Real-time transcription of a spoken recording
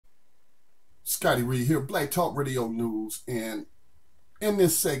Scotty Reed here, Black Talk Radio News, and in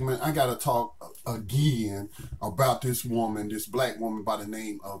this segment, I got to talk again about this woman, this black woman by the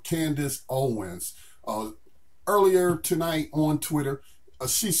name of Candace Owens. Earlier tonight on Twitter,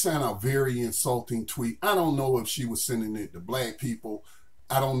 she sent a very insulting tweet. I don't know if she was sending it to black people.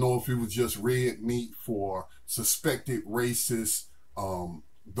 I don't know if it was just red meat for suspected racists,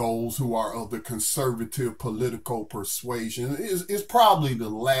 those who are of the conservative political persuasion. It's probably the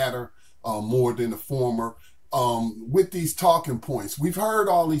latter more than the former. With these talking points, we've heard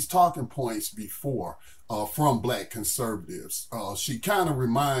all these talking points before from black conservatives. She kind of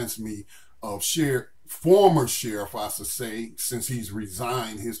reminds me of former sheriff, I should say, since he's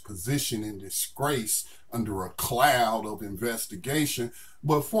resigned his position in disgrace under a cloud of investigation.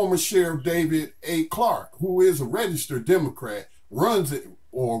 But former Sheriff David A. Clark, who is a registered Democrat, runs it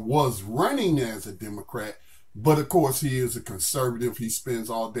or was running as a Democrat. But of course, he is a conservative. He spends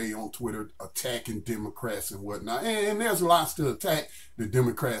all day on Twitter attacking Democrats and whatnot. And there's lots to attack the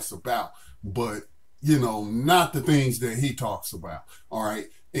Democrats about, but, you know, not the things that he talks about. All right.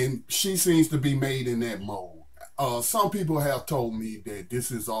 And she seems to be made in that mode. Some people have told me that this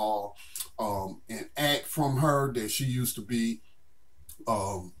is all an act from her, that she used to be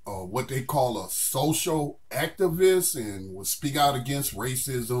what they call a social activist and would speak out against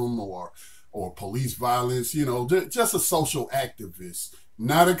racism or police violence, you know, just a social activist,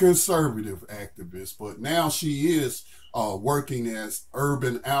 not a conservative activist. But now she is working as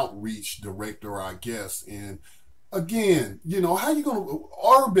urban outreach director, I guess. And again, you know, how you gonna,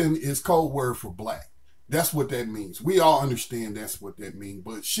 urban is code word for black. That's what that means. We all understand that's what that means.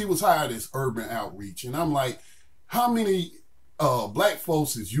 But she was hired as urban outreach. And I'm like, how many black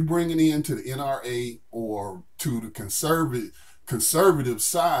folks is you bringing into the NRA or to the conservative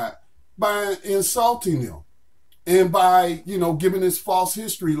side by insulting them and by, you know, giving this false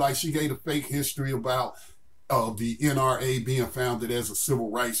history, like she gave a fake history about the NRA being founded as a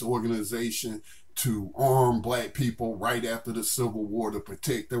civil rights organization to arm black people right after the Civil War to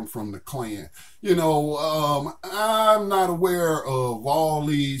protect them from the Klan. You know, I'm not aware of all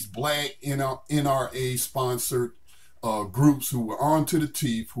these black NRA sponsored groups who were armed to the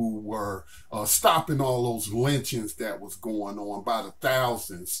teeth, who were stopping all those lynchings that was going on by the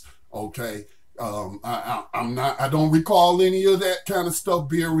thousands. Okay. I don't recall any of that kind of stuff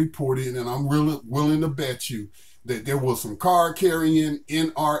being reported, and I'm really willing to bet you that there was some card-carrying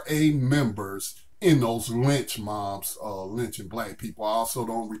NRA members in those lynch mobs, lynching black people. I also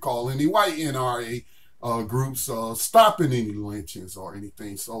don't recall any white NRA groups stopping any lynchings or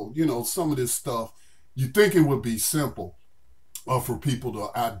anything. So, you know, some of this stuff, you think it would be simple for people to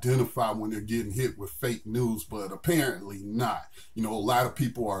identify when they're getting hit with fake news, but apparently not. You know, a lot of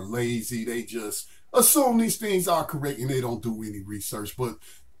people are lazy. They just assume these things are correct and they don't do any research. But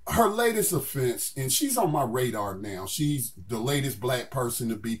her latest offense, and she's on my radar now, she's the latest black person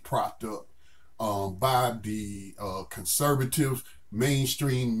to be propped up by the conservative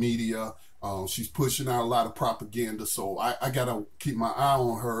mainstream media. She's pushing out a lot of propaganda, so I got to keep my eye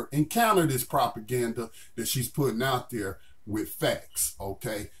on her and counter this propaganda that she's putting out there with facts,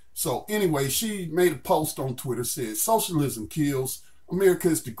 okay? So anyway, she made a post on Twitter, said, "Socialism kills. America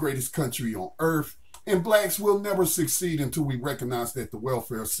is the greatest country on earth, and blacks will never succeed until we recognize that the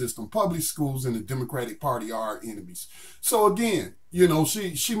welfare system, public schools, and the Democratic Party are our enemies." So again, you know,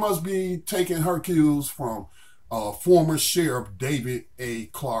 she must be taking her cues from former Sheriff David A.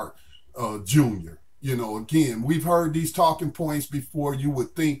 Clark Jr. You know, again, we've heard these talking points before. You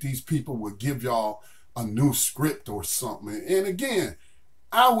would think these people would give y'all a new script or something. And again,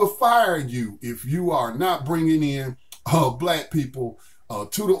 I will fire you if you are not bringing in black people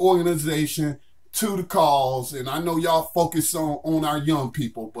to the organization, to the cause. And I know y'all focus on our young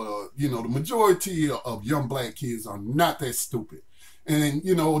people, but you know, the majority of young black kids are not that stupid. And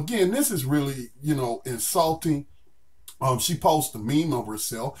you know, again, this is really, you know, insulting. She posted a meme of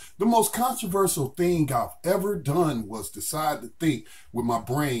herself. "The most controversial thing I've ever done was decide to think with my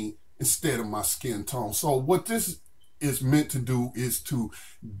brain instead of my skin tone." So what this is meant to do is to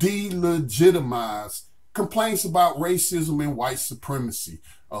delegitimize complaints about racism and white supremacy.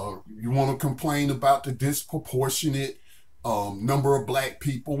 You want to complain about the disproportionate number of black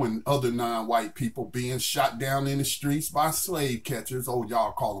people and other non-white people being shot down in the streets by slave catchers. Oh,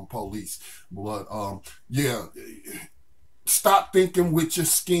 y'all call them police. But yeah, stop thinking with your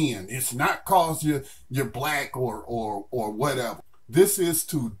skin. It's not cause you're black or whatever. This is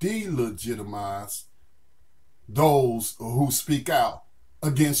to delegitimize those who speak out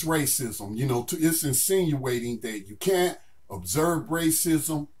against racism. You know, it's insinuating that you can't observe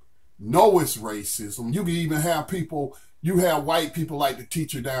racism, know it's racism. You can even have people You have white people like the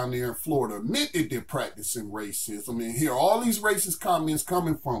teacher down there in Florida admit that they're practicing racism, and hear all these racist comments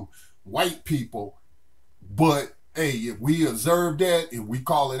coming from white people. But hey, if we observe that, if we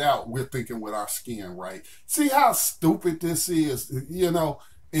call it out, we're thinking with our skin, right? See how stupid this is, you know?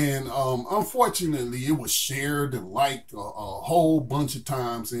 And unfortunately, it was shared and liked a whole bunch of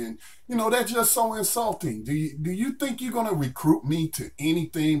times. And, you know, that's just so insulting. Do you think you're going to recruit me to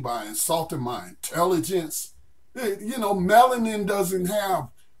anything by insulting my intelligence? You know, melanin doesn't have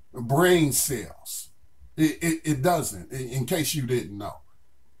brain cells. It doesn't, in case you didn't know.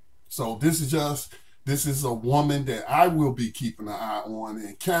 So this is a woman that I will be keeping an eye on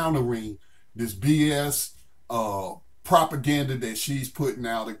and countering this BS propaganda that she's putting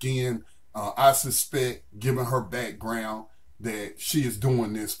out. Again, I suspect, given her background, that she is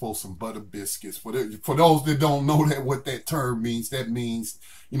doing this for some butter biscuits. For those that don't know what that term means, that means,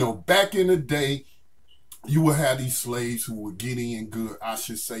 you know, back in the day, you would have these slaves who were getting in good, I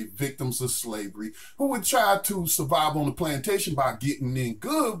should say, victims of slavery, who would try to survive on the plantation by getting in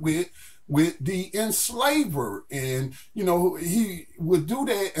good with the enslaver. And, you know, he would do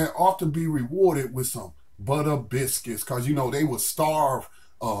that and often be rewarded with some butter biscuits, because, you know, they would starve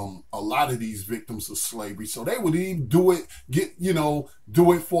a lot of these victims of slavery. So they would even do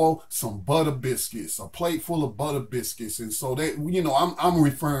it for some butter biscuits, a plate full of butter biscuits. And so they, you know, I'm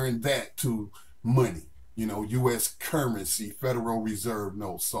referring that to money, you know, U.S. currency, Federal Reserve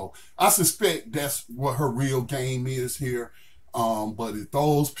notes. So I suspect that's what her real game is here. But if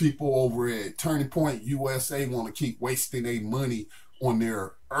those people over at Turning Point USA want to keep wasting their money on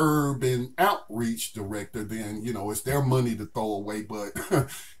their urban outreach director, then, you know, it's their money to throw away. But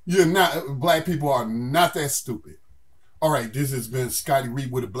black people are not that stupid. All right, this has been Scotty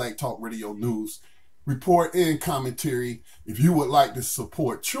Reed with the Black Talk Radio News report and commentary. If you would like to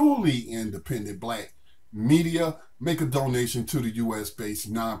support truly independent black media, make a donation to the U.S.-based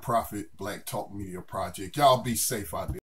nonprofit Black Talk Media Project. Y'all be safe out there.